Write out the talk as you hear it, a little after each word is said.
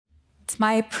It's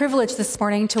my privilege this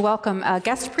morning to welcome a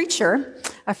guest preacher,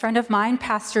 a friend of mine,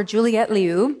 Pastor Juliet,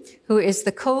 who is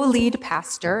the co-lead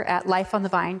pastor at Life on the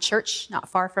Vine Church, not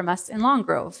far from us in Long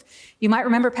Grove. You might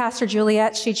remember Pastor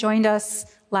Juliet. She joined us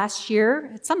last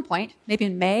year at some point, maybe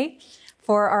in May,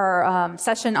 for our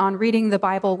session on reading the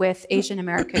Bible with Asian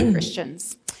American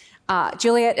Christians.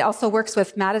 Juliet also works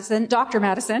with Dr.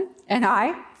 Madison, and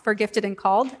I, for Gifted and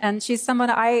Called, and she's someone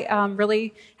I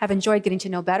really have enjoyed getting to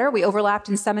know better. We overlapped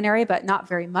in seminary, but not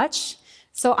very much.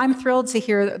 So I'm thrilled to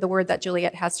hear the word that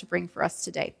Juliet has to bring for us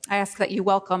today. I ask that you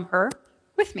welcome her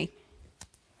with me.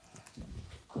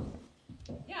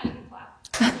 Yeah, you can clap.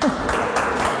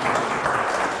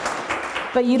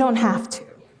 But you don't have to.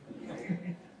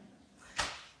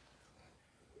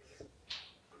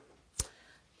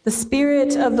 The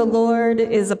Spirit of the Lord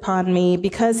is upon me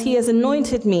because he has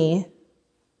anointed me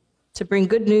to bring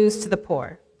good news to the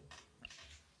poor,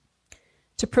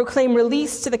 to proclaim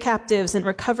release to the captives and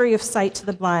recovery of sight to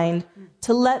the blind,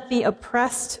 to let the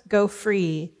oppressed go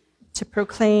free, to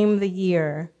proclaim the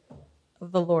year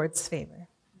of the Lord's favor.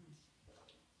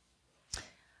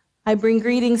 I bring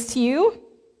greetings to you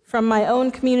from my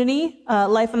own community,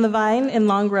 Life on the Vine in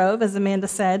Long Grove, as Amanda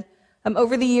said.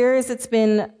 Over the years, it's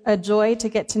been a joy to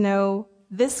get to know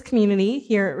this community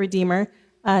here at Redeemer,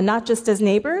 not just as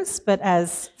neighbors, but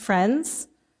as friends,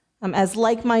 as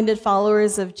like-minded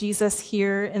followers of Jesus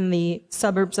here in the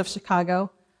suburbs of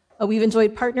Chicago. We've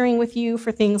enjoyed partnering with you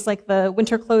for things like the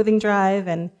winter clothing drive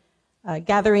and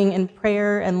gathering in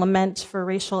prayer and lament for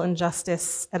racial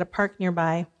injustice at a park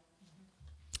nearby.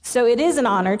 So it is an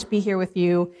honor to be here with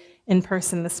you in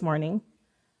person this morning.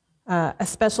 A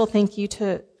special thank you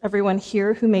to everyone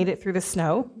here who made it through the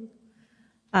snow.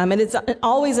 And it's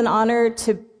always an honor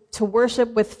to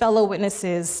worship with fellow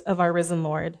witnesses of our risen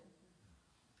Lord.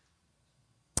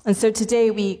 And so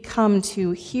today we come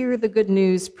to hear the good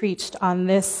news preached on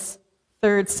this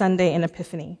third Sunday in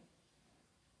Epiphany.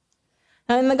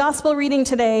 Now in the gospel reading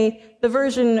today, the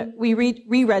version we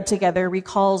reread together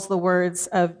recalls the words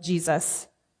of Jesus,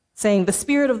 saying, "The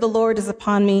Spirit of the Lord is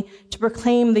upon me to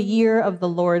proclaim the year of the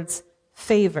Lord's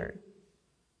favor."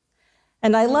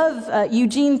 And I love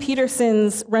Eugene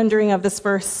Peterson's rendering of this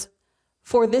verse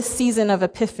for this season of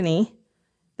Epiphany,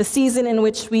 the season in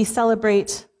which we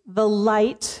celebrate the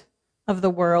light of the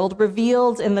world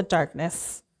revealed in the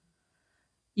darkness.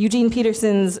 Eugene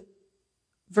Peterson's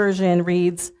version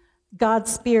reads,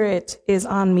 "God's Spirit is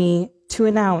on me to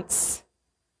announce,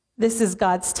 this is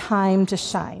God's time to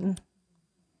shine.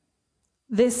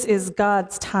 This is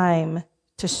God's time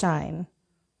to shine."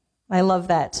 I love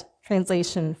that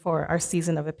translation for our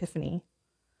season of Epiphany.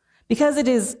 Because it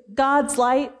is God's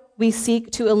light we seek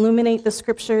to illuminate the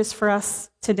scriptures for us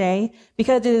today,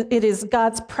 because it is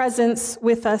God's presence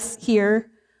with us here,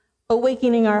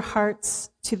 awakening our hearts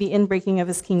to the inbreaking of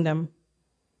his kingdom.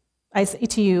 I say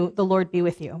to you, the Lord be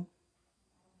with you.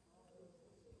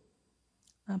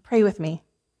 Pray with me.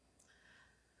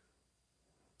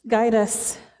 Guide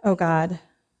us, O God,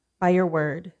 by your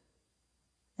word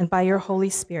and by your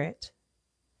Holy Spirit,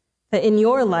 that in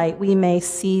your light we may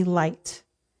see light,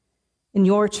 in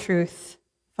your truth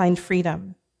find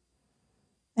freedom,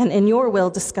 and in your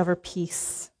will discover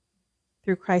peace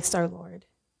through Christ our Lord.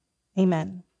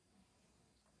 Amen.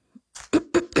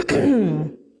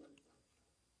 The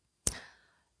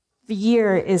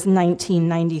year is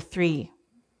 1993.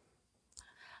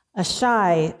 A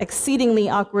shy, exceedingly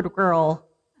awkward girl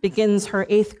begins her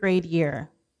 8th grade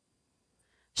year.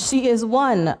 She is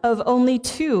one of only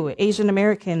 2 Asian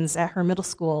Americans at her middle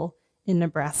school in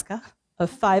Nebraska of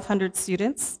 500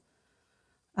 students.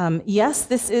 Yes,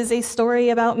 this is a story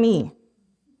about me.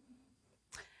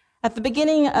 At the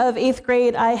beginning of 8th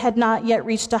grade, I had not yet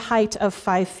reached a height of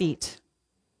 5 feet.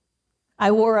 I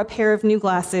wore a pair of new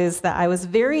glasses that I was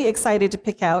very excited to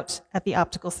pick out at the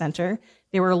optical center.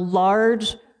 They were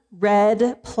large,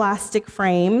 red plastic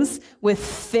frames with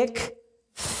thick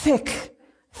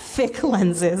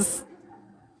lenses.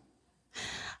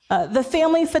 The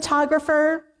family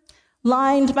photographer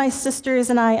lined my sisters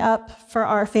and I up for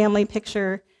our family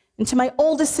picture. And to my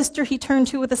oldest sister, he turned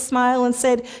to with a smile and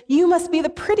said, "You must be the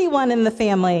pretty one in the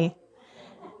family."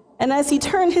 And as he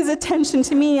turned his attention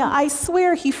to me, I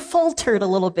swear he faltered a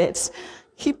little bit.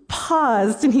 He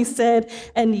paused and he said,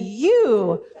 "And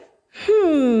you,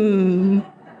 you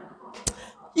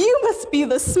must be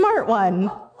the smart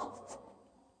one."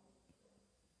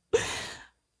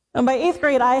 And by 8th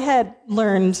grade, I had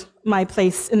learned my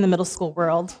place in the middle school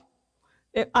world.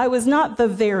 I was not the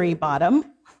very bottom,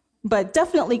 but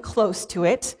definitely close to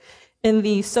it in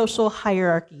the social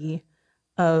hierarchy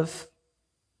of,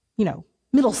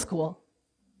 middle school.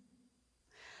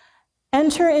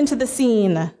 Enter into the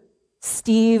scene,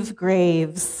 Steve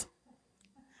Graves.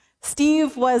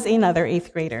 Steve was another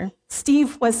 8th grader.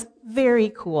 Steve was very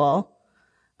cool.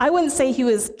 I wouldn't say he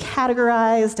was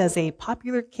categorized as a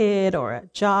popular kid or a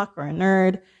jock or a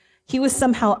nerd. He was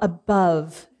somehow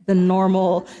above the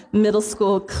normal middle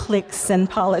school cliques and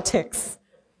politics.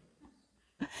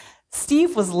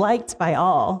 Steve was liked by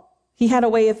all. He had a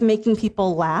way of making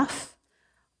people laugh,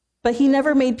 but he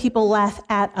never made people laugh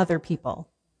at other people.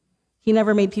 He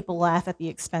never made people laugh at the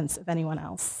expense of anyone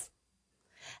else.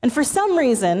 And for some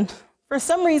reason,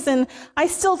 I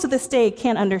still to this day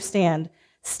can't understand.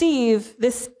 Steve,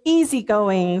 this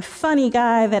easygoing, funny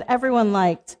guy that everyone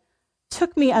liked,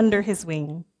 took me under his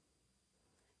wing.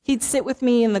 He'd sit with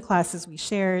me in the classes we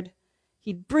shared.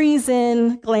 He'd breeze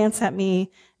in, glance at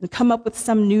me, and come up with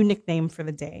some new nickname for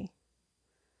the day.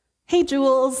 Hey,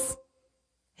 Jules.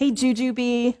 Hey,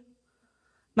 Jujubee.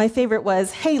 My favorite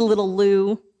was, hey, little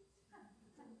Lou.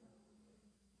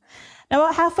 Now,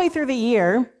 about halfway through the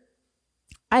year,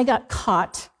 I got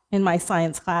caught in my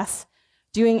science class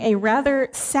doing a rather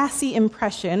sassy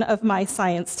impression of my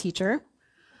science teacher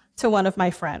to one of my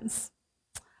friends.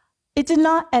 It did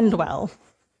not end well.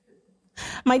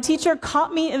 My teacher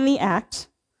caught me in the act,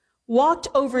 walked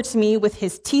over to me with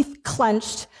his teeth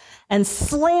clenched, and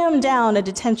slammed down a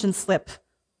detention slip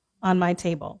on my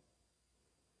table.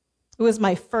 It was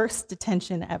my first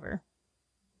detention ever.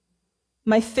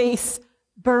 My face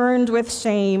burned with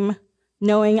shame,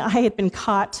 knowing I had been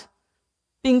caught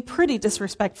being pretty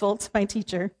disrespectful to my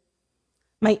teacher.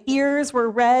 My ears were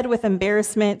red with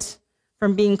embarrassment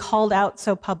from being called out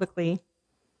so publicly.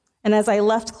 And as I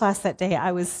left class that day,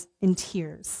 I was in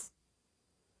tears.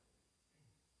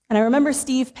 And I remember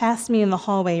Steve passed me in the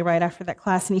hallway right after that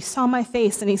class, and he saw my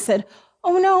face, and he said,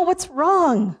 "Oh no, what's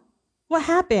wrong? What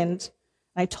happened?"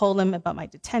 And I told him about my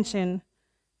detention,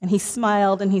 and he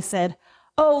smiled, and he said,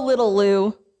 "Oh, little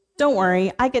Lou, don't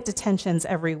worry, I get detentions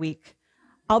every week.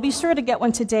 I'll be sure to get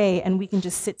one today, and we can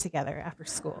just sit together after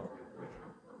school."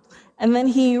 And then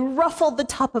he ruffled the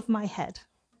top of my head.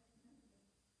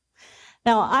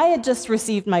 Now, I had just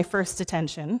received my first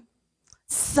detention,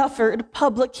 suffered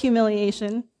public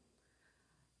humiliation,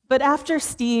 but after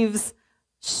Steve's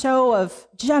show of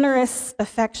generous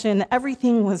affection,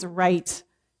 everything was right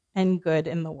and good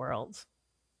in the world.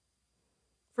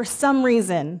 For some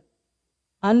reason,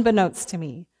 unbeknownst to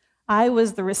me, I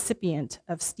was the recipient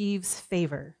of Steve's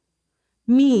favor.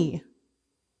 Me,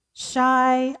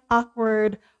 shy,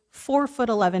 awkward,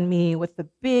 4'11" me with the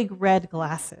big red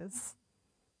glasses.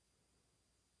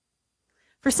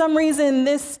 For some reason,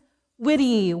 this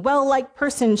witty, well-liked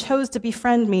person chose to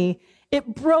befriend me.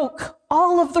 It broke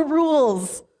all of the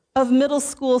rules of middle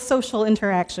school social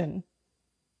interaction.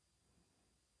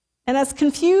 And as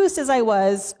confused as I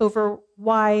was over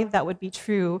why that would be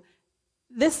true,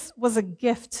 this was a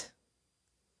gift.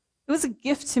 It was a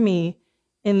gift to me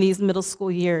in these middle school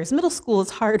years. Middle school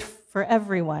is hard for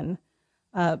everyone,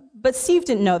 but Steve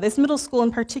didn't know this. Middle school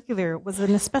in particular was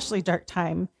an especially dark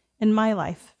time in my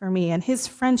life for me, and his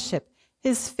friendship,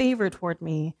 his favor toward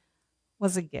me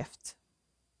was a gift.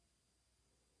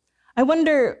 I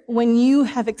wonder when you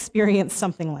have experienced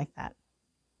something like that.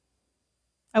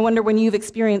 I wonder when you've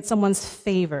experienced someone's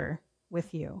favor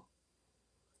with you.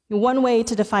 One way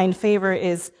to define favor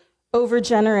is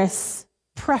overgenerous,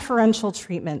 preferential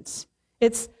treatment.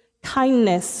 It's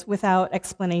kindness without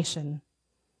explanation,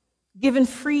 given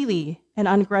freely and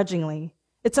ungrudgingly.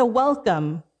 It's a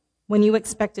welcome when you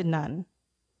expected none.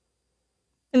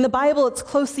 In the Bible, it's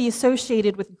closely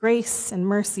associated with grace and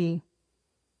mercy.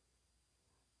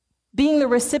 Being the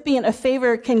recipient of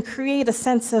favor can create a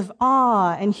sense of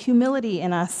awe and humility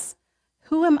in us.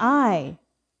 Who am I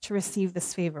to receive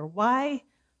this favor? Why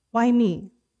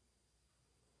me?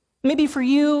 Maybe for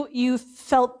you, you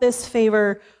felt this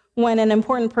favor when an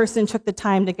important person took the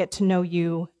time to get to know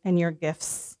you and your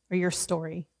gifts or your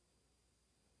story.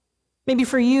 Maybe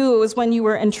for you, it was when you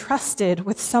were entrusted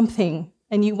with something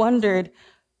and you wondered,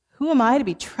 who am I to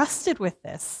be trusted with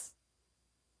this?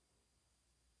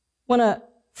 When a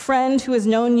friend who has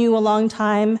known you a long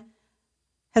time,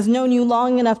 has known you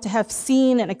long enough to have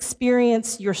seen and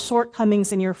experienced your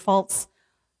shortcomings and your faults,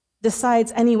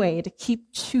 decides anyway to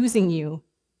keep choosing you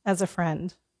as a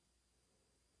friend.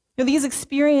 Now, these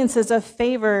experiences of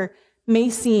favor may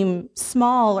seem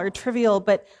small or trivial,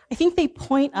 but I think they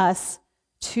point us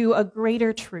to a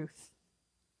greater truth.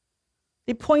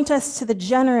 They point us to the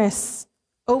generous,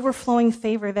 overflowing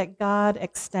favor that God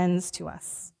extends to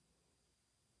us.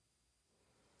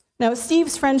 Now,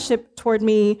 Steve's friendship toward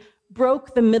me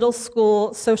broke the middle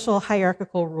school social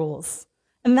hierarchical rules,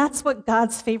 and that's what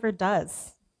God's favor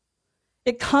does.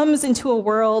 It comes into a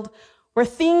world where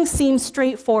things seem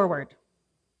straightforward.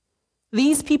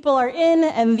 These people are in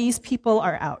and these people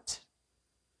are out.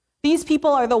 These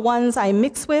people are the ones I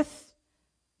mix with,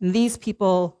 and these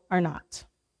people are not.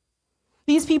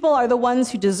 These people are the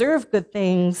ones who deserve good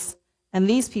things, and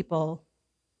these people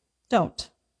don't.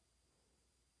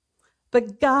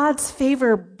 But God's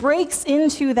favor breaks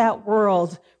into that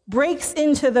world, breaks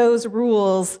into those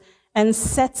rules, and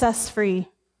sets us free,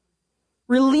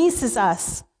 releases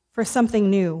us for something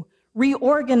new,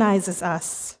 reorganizes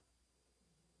us.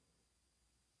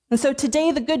 And so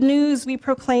today, the good news we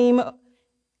proclaim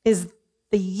is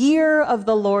the year of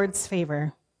the Lord's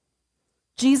favor.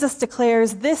 Jesus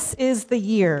declares this is the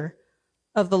year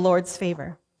of the Lord's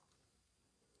favor.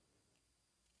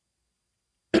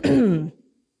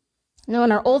 Now,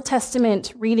 in our Old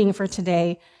Testament reading for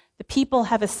today, the people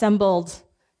have assembled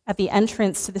at the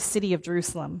entrance to the city of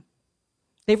Jerusalem.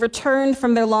 They've returned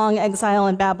from their long exile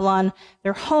in Babylon.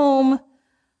 They're home,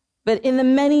 but in the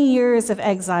many years of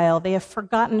exile, they have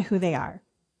forgotten who they are.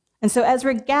 And so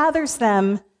Ezra gathers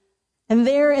them, and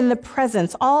there in the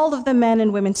presence, all of the men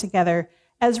and women together,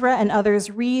 Ezra and others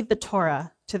read the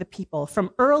Torah to the people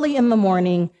from early in the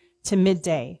morning to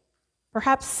midday,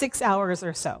 perhaps 6 hours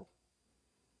or so.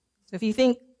 So if you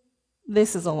think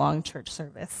this is a long church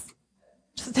service,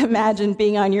 just imagine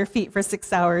being on your feet for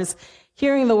 6 hours,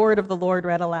 hearing the word of the Lord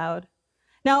read aloud.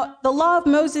 Now, the law of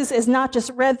Moses is not just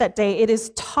read that day, it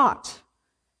is taught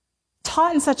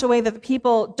in such a way that the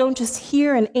people don't just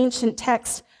hear an ancient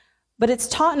text, but it's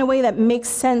taught in a way that makes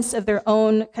sense of their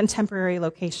own contemporary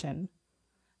location.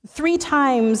 3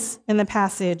 times in the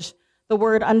passage, the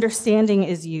word understanding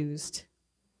is used.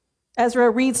 Ezra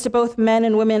reads to both men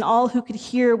and women, all who could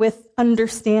hear with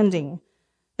understanding.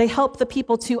 They helped the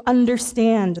people to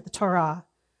understand the Torah.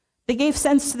 They gave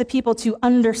sense to the people to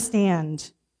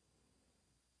understand.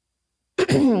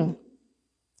 It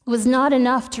was not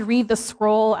enough to read the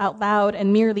scroll out loud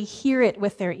and merely hear it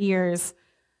with their ears,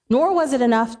 nor was it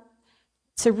enough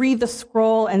to read the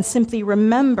scroll and simply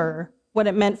remember what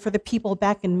it meant for the people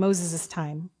back in Moses'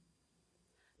 time.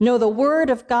 No, the word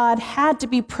of God had to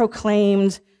be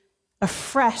proclaimed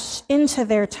afresh into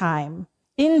their time,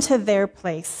 into their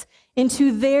place,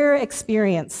 into their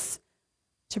experience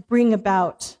to bring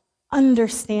about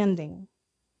understanding.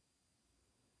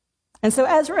 And so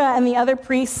Ezra and the other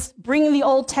priests bring the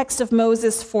old text of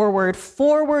Moses forward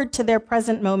to their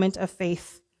present moment of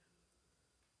faith.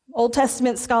 Old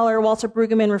Testament scholar Walter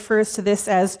Brueggemann refers to this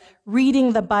as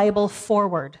reading the Bible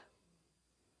forward.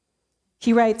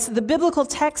 He writes, "The biblical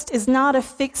text is not a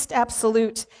fixed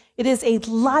absolute. It is a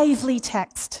lively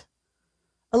text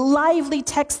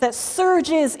that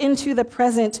surges into the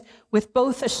present with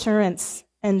both assurance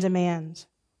and demand."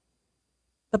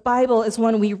 The Bible is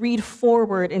one we read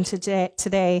forward into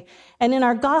today. And in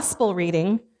our gospel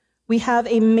reading, we have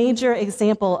a major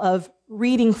example of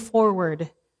reading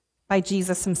forward by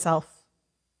Jesus himself.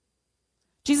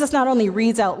 Jesus not only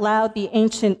reads out loud the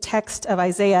ancient text of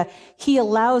Isaiah, he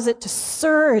allows it to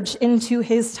surge into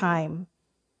his time,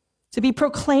 to be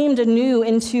proclaimed anew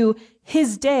into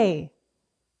his day,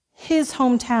 his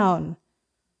hometown,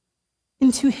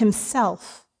 into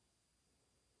himself.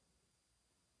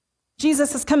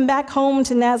 Jesus has come back home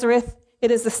to Nazareth.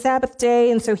 It is the Sabbath day,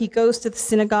 and so he goes to the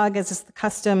synagogue as is the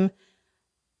custom.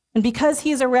 And because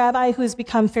he is a rabbi who has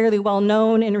become fairly well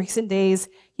known in recent days,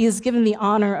 he is given the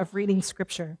honor of reading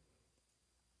scripture.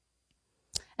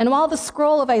 And while the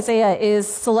scroll of Isaiah is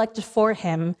selected for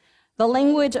him, the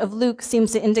language of Luke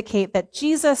seems to indicate that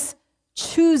Jesus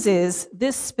chooses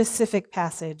this specific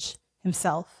passage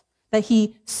himself, that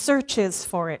he searches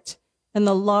for it in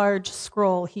the large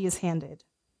scroll he is handed.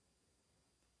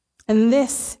 And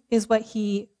this is what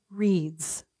he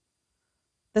reads.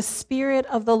 "The Spirit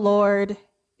of the Lord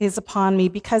is upon me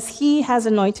because he has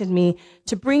anointed me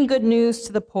to bring good news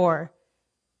to the poor.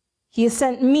 He has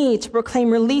sent me to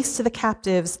proclaim release to the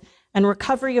captives and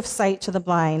recovery of sight to the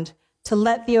blind, to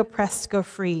let the oppressed go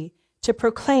free, to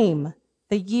proclaim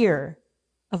the year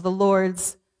of the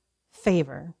Lord's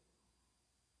favor."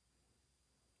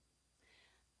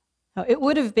 Now, it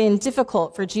would have been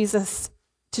difficult for Jesus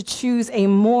to choose a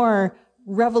more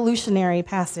revolutionary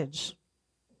passage.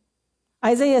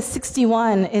 Isaiah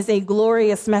 61 is a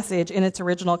glorious message in its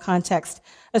original context,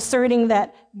 asserting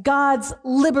that God's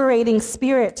liberating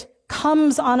spirit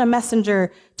comes on a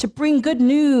messenger to bring good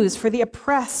news for the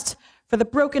oppressed, for the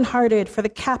brokenhearted, for the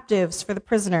captives, for the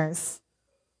prisoners.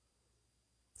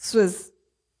 This was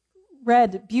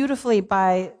read beautifully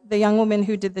by the young woman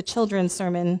who did the children's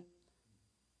sermon.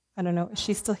 I don't know, is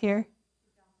she still here?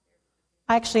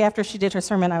 Actually, after she did her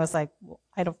sermon, I was like, well,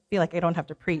 I don't feel like I don't have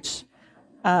to preach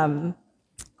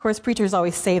course, preachers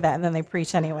always say that, and then they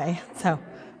preach anyway, so.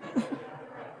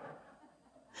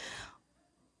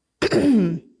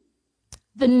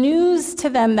 The news to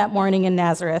them that morning in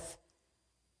Nazareth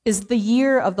is the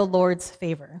year of the Lord's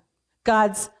favor,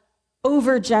 God's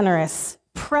overgenerous,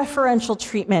 preferential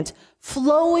treatment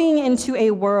flowing into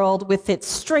a world with its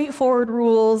straightforward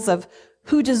rules of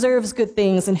who deserves good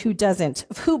things and who doesn't,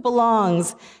 of who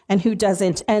belongs and who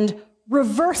doesn't, and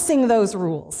reversing those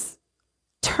rules,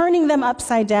 turning them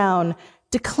upside down,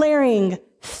 declaring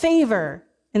favor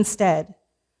instead.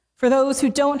 For those who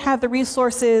don't have the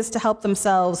resources to help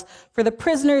themselves, for the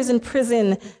prisoners in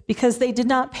prison because they did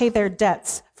not pay their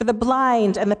debts, for the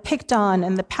blind and the picked on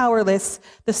and the powerless,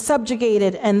 the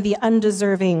subjugated and the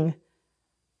undeserving,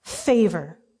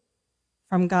 favor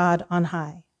from God on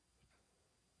high.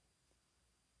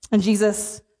 And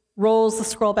Jesus rolls the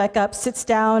scroll back up, sits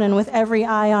down, and with every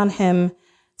eye on him,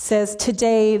 says,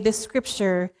 "Today this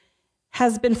scripture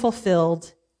has been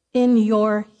fulfilled in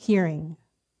your hearing."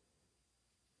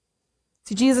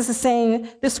 See, Jesus is saying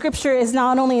the scripture is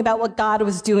not only about what God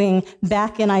was doing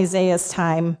back in Isaiah's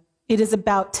time, it is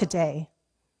about today.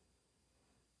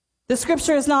 The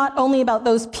scripture is not only about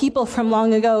those people from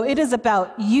long ago, it is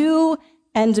about you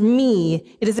and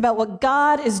me. It is about what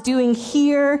God is doing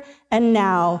here and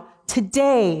now.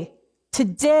 Today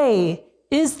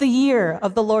is the year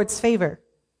of the Lord's favor.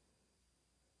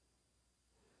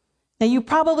 Now, you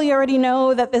probably already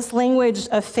know that this language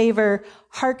of favor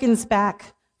harkens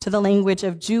back to the language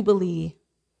of Jubilee,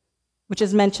 which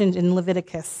is mentioned in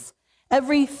Leviticus.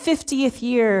 Every 50th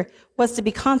year was to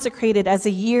be consecrated as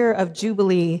a year of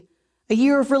Jubilee, a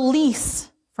year of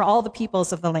release for all the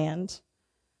peoples of the land,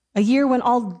 a year when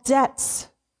all debts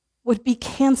would be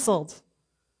canceled.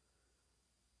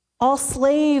 All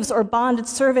slaves or bonded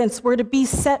servants were to be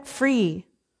set free.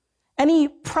 Any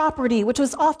property, which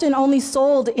was often only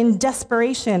sold in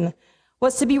desperation,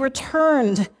 was to be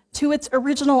returned to its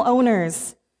original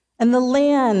owners, and the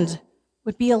land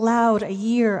would be allowed a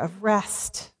year of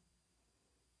rest.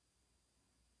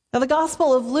 Now, the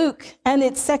Gospel of Luke and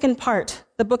its second part,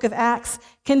 the book of Acts,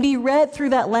 can be read through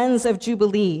that lens of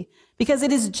Jubilee, because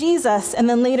it is Jesus and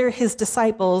then later his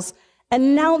disciples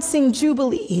announcing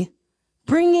Jubilee,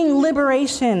 bringing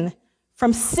liberation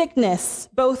from sickness,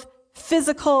 both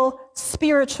physical,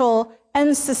 spiritual,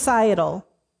 and societal,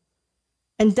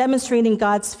 and demonstrating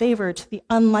God's favor to the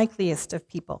unlikeliest of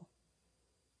people.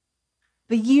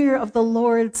 The year of the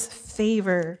Lord's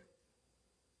favor.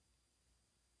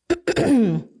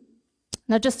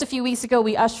 Now, just a few weeks ago,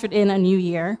 we ushered in a new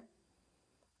year.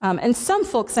 And some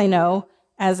folks I know,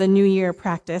 as a new year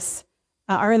practice,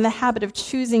 are in the habit of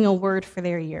choosing a word for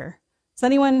their year. Does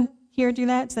anyone here do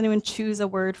that? Does anyone choose a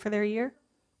word for their year?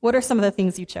 What are some of the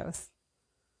things you chose?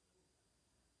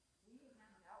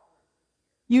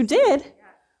 You did?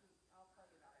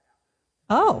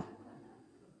 Oh.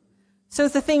 So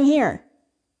it's the thing here.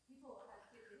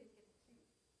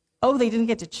 Oh, they didn't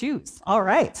get to choose. All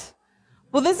right.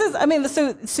 Well,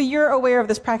 so you're aware of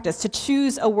this practice, to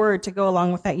choose a word to go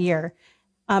along with that year.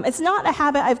 It's not a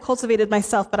habit I've cultivated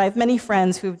myself, but I have many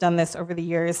friends who have done this over the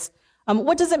years.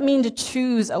 What does it mean to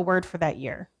choose a word for that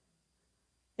year?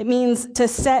 It means to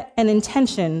set an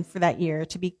intention for that year,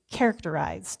 to be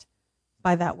characterized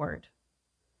by that word,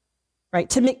 right?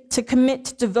 To commit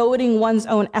to devoting one's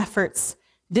own efforts,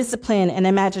 discipline, and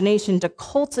imagination to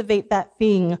cultivate that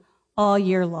thing all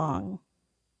year long.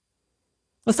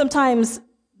 Well, sometimes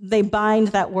they bind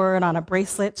that word on a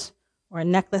bracelet or a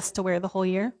necklace to wear the whole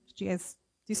year. Did you guys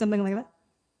do something like that?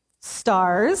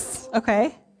 Stars,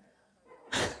 okay.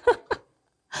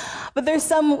 But there's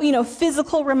some,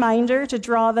 physical reminder to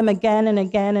draw them again and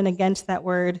again and again to that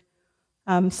word.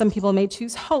 Some people may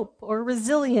choose hope or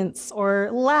resilience or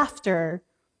laughter.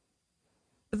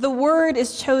 But the word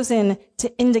is chosen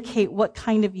to indicate what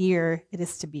kind of year it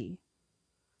is to be.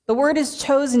 The word is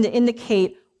chosen to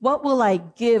indicate, what will I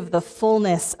give the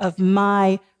fullness of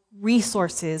my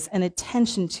resources and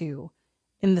attention to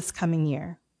in this coming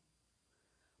year?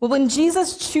 Well, when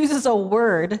Jesus chooses a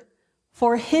word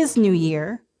for his new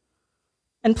year,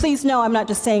 and please know I'm not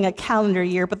just saying a calendar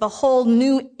year, but the whole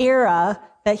new era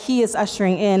that he is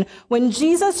ushering in, when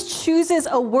Jesus chooses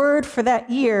a word for that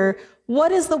year,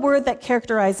 what is the word that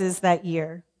characterizes that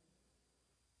year?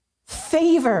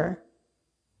 Favor.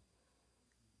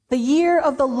 The year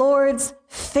of the Lord's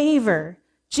favor.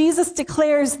 Jesus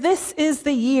declares, this is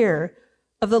the year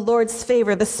of the Lord's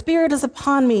favor. The Spirit is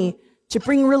upon me to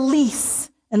bring release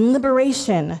and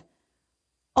liberation,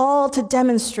 all to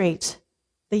demonstrate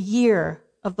the year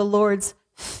of the Lord's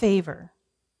favor.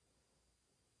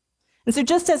 And so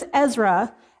just as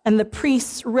Ezra and the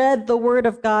priests read the word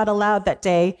of God aloud that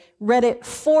day, read it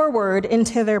forward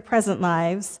into their present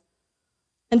lives.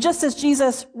 And just as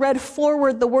Jesus read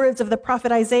forward the words of the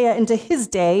prophet Isaiah into his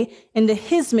day, into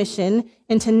his mission,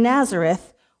 into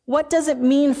Nazareth, what does it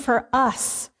mean for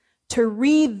us to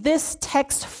read this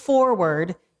text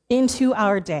forward into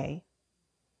our day,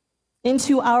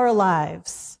 into our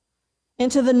lives,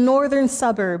 into the northern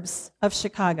suburbs of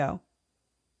Chicago?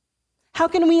 How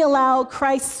can we allow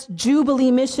Christ's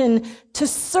Jubilee mission to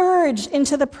surge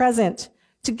into the present,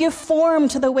 to give form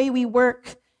to the way we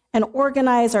work and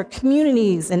organize our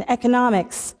communities and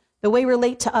economics, the way we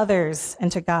relate to others and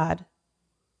to God?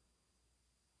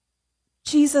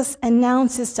 Jesus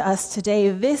announces to us today,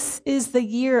 this is the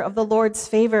year of the Lord's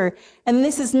favor, and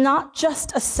this is not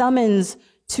just a summons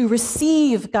to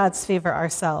receive God's favor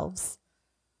ourselves.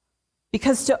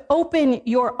 Because to open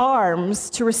your arms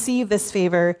to receive this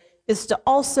favor is to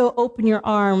also open your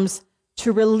arms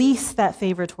to release that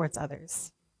favor towards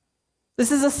others.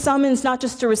 This is a summons not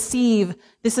just to receive,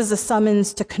 this is a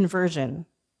summons to conversion.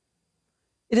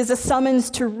 It is a summons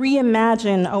to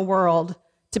reimagine a world,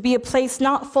 to be a place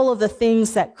not full of the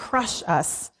things that crush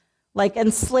us, like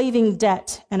enslaving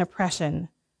debt and oppression,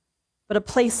 but a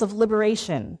place of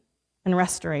liberation and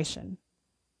restoration.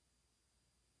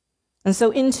 And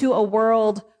so into a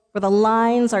world where the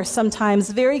lines are sometimes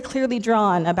very clearly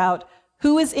drawn about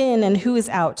who is in and who is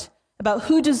out, about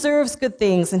who deserves good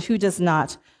things and who does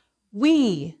not,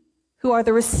 we, who are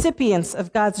the recipients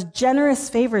of God's generous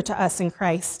favor to us in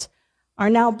Christ, are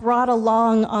now brought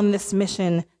along on this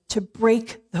mission to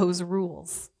break those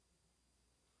rules,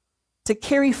 to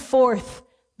carry forth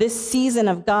this season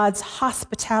of God's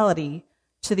hospitality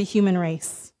to the human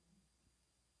race.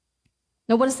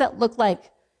 Now, what does that look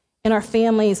like in our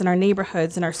families, in our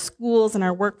neighborhoods, in our schools, in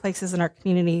our workplaces, in our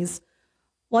communities?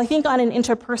 Well, I think on an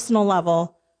interpersonal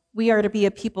level, we are to be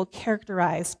a people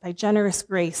characterized by generous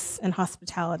grace and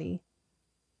hospitality.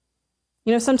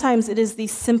 You know, sometimes it is the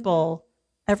simple,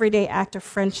 everyday act of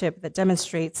friendship that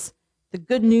demonstrates the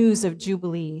good news of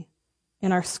Jubilee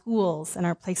in our schools and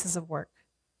our places of work.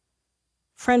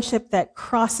 Friendship that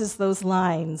crosses those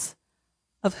lines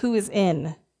of who is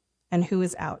in and who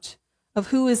is out, of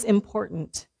who is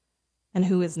important and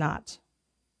who is not,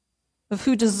 of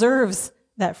who deserves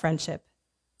that friendship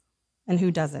and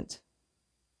who doesn't.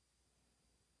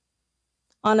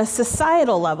 On a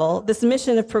societal level, this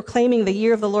mission of proclaiming the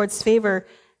year of the Lord's favor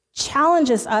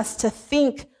challenges us to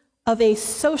think of a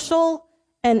social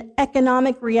and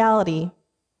economic reality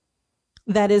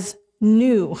that is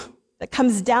new, that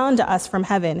comes down to us from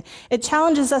heaven. It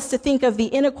challenges us to think of the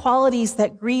inequalities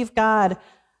that grieve God.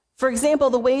 For example,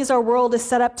 the ways our world is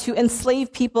set up to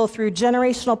enslave people through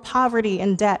generational poverty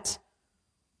and debt.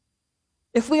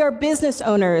 If we are business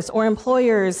owners or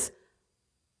employers,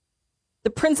 the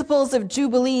principles of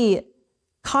Jubilee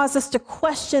cause us to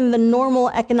question the normal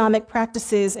economic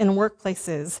practices in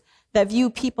workplaces that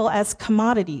view people as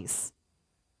commodities.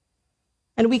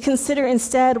 And we consider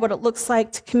instead what it looks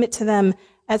like to commit to them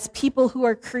as people who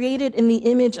are created in the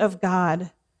image of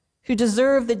God, who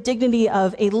deserve the dignity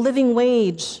of a living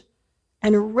wage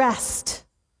and rest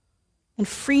and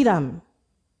freedom.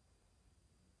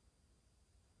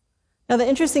 Now, the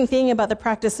interesting thing about the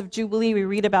practice of Jubilee we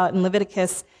read about in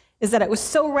Leviticus is that it was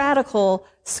so radical,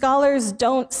 scholars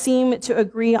don't seem to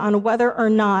agree on whether or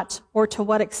not, or to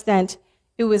what extent,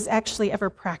 it was actually ever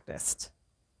practiced.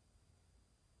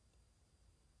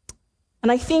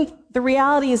 And I think the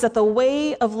reality is that the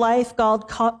way of life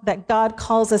that God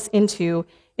calls us into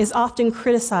is often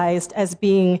criticized as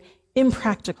being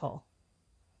impractical.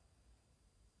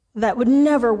 That would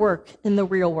never work in the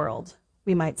real world,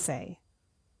 we might say.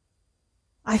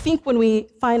 I think when we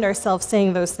find ourselves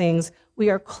saying those things, we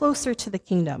are closer to the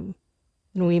kingdom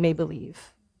than we may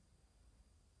believe.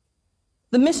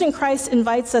 The mission Christ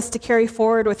invites us to carry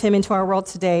forward with him into our world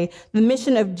today, the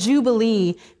mission of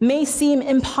Jubilee, may seem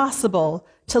impossible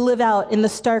to live out in the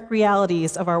stark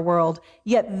realities of our world,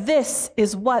 yet this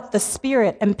is what the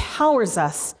Spirit empowers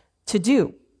us to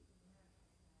do.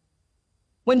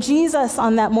 When Jesus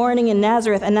on that morning in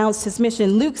Nazareth announced his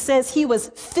mission, Luke says he was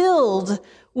filled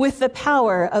with the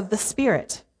power of the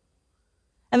Spirit.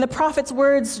 And the prophet's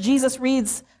words Jesus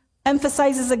reads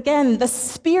emphasizes again, the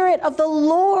Spirit of the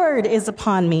Lord is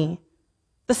upon me.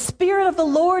 The Spirit of the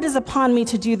Lord is upon me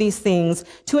to do these things,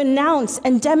 to announce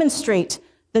and demonstrate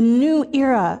the new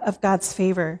era of God's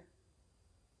favor.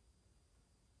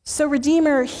 So,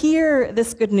 Redeemer, hear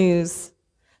this good news.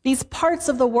 These parts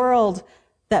of the world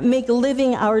that make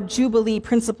living our Jubilee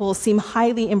principles seem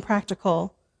highly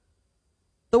impractical.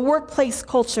 the workplace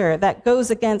culture that goes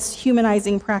against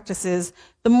humanizing practices,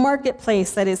 the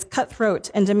marketplace that is cutthroat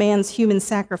and demands human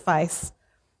sacrifice,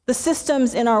 the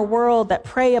systems in our world that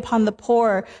prey upon the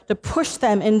poor to push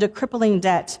them into crippling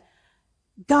debt.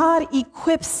 God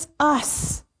equips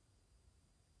us.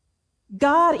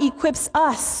 God equips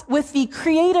us with the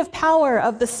creative power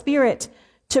of the Spirit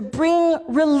to bring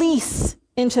release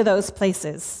into those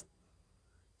places,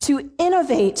 to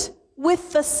innovate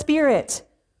with the Spirit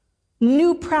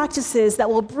new practices that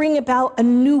will bring about a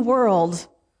new world,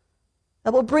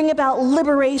 that will bring about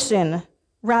liberation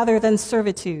rather than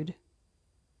servitude.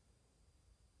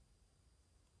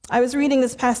 I was reading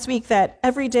this past week that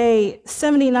every day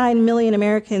 79 million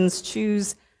Americans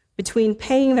choose between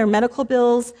paying their medical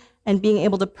bills and being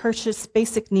able to purchase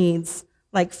basic needs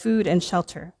like food and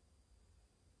shelter.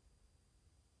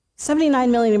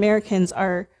 79 million Americans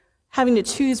are having to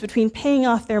choose between paying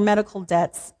off their medical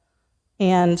debts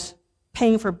and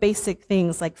paying for basic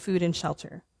things like food and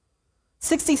shelter.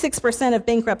 66% of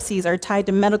bankruptcies are tied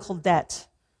to medical debt.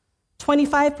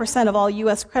 25% of all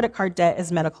U.S. credit card debt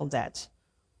is medical debt.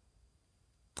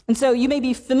 And so you may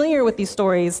be familiar with these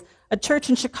stories. A church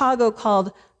in Chicago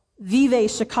called Vive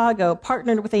Chicago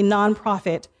partnered with a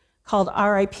nonprofit called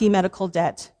RIP Medical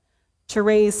Debt to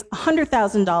raise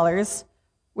 $100,000,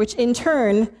 which in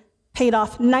turn paid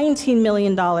off $19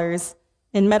 million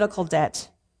in medical debt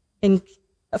in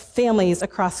families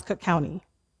across Cook County.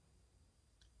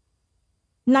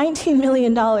 $19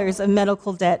 million of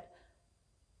medical debt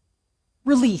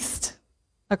released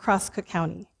across Cook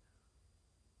County.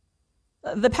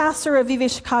 The pastor of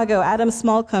Vive Chicago, Adam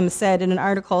Smallcombe, said in an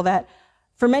article that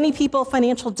for many people,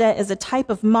 financial debt is a type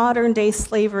of modern-day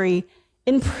slavery,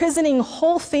 imprisoning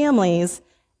whole families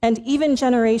and even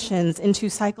generations into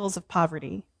cycles of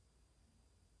poverty.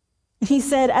 He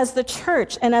said, as the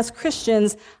church and as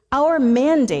Christians, our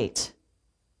mandate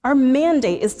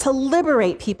is to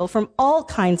liberate people from all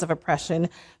kinds of oppression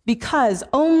because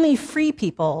only free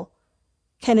people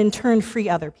can in turn free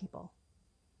other people.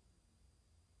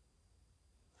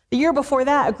 The year before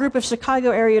that, a group of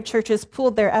Chicago area churches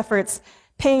pooled their efforts,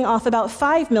 paying off about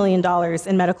 $5 million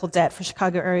in medical debt for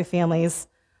Chicago area families.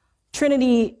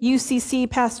 Trinity UCC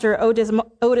pastor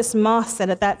Otis Moss said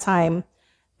at that time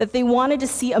that they wanted to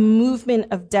see a movement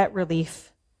of debt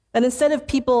relief, that instead of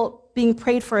people being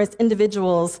prayed for as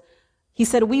individuals, he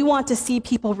said, we want to see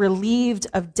people relieved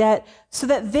of debt so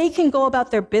that they can go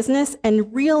about their business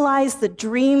and realize the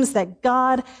dreams that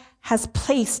God has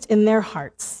placed in their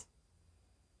hearts.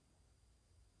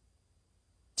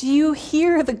 Do you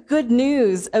hear the good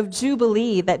news of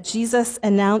Jubilee that Jesus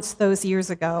announced those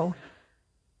years ago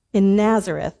in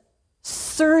Nazareth,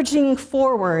 surging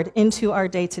forward into our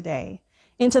day-to-day,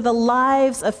 into the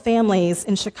lives of families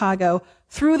in Chicago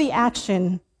through the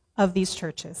action of these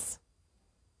churches?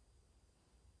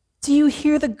 Do you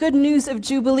hear the good news of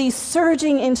Jubilee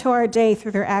surging into our day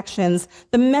through their actions,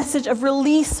 the message of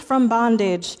release from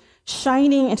bondage,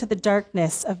 shining into the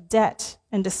darkness of debt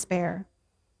and despair?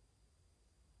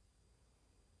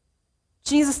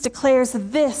 Jesus declares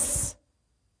this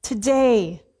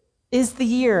today is the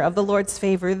year of the Lord's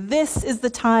favor. This is the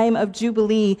time of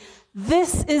Jubilee.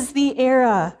 This is the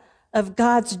era of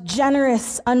God's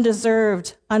generous,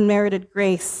 undeserved, unmerited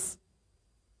grace.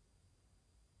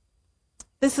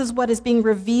 This is what is being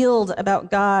revealed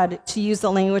about God, to use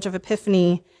the language of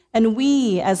Epiphany. And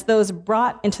we, as those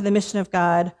brought into the mission of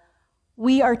God,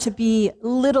 we are to be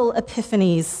little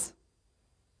epiphanies.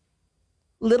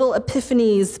 Little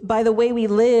epiphanies by the way we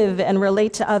live and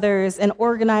relate to others and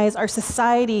organize our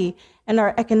society and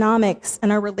our economics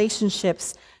and our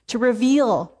relationships to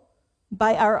reveal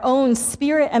by our own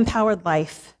Spirit-empowered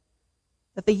life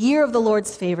that the year of the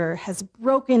Lord's favor has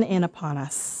broken in upon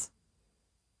us.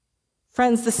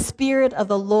 Friends, the Spirit of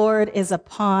the Lord is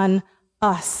upon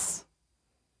us.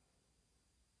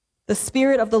 The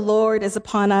Spirit of the Lord is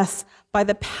upon us by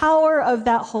the power of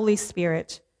that Holy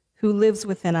Spirit who lives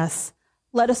within us.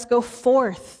 Let us go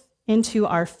forth into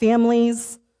our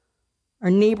families, our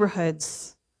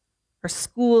neighborhoods, our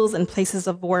schools and places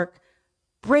of work,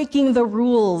 breaking the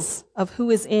rules of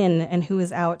who is in and who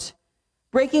is out,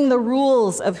 breaking the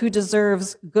rules of who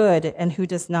deserves good and who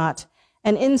does not,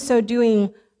 and in so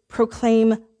doing,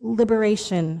 proclaim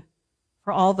liberation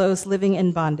for all those living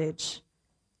in bondage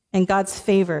and God's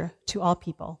favor to all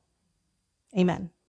people. Amen.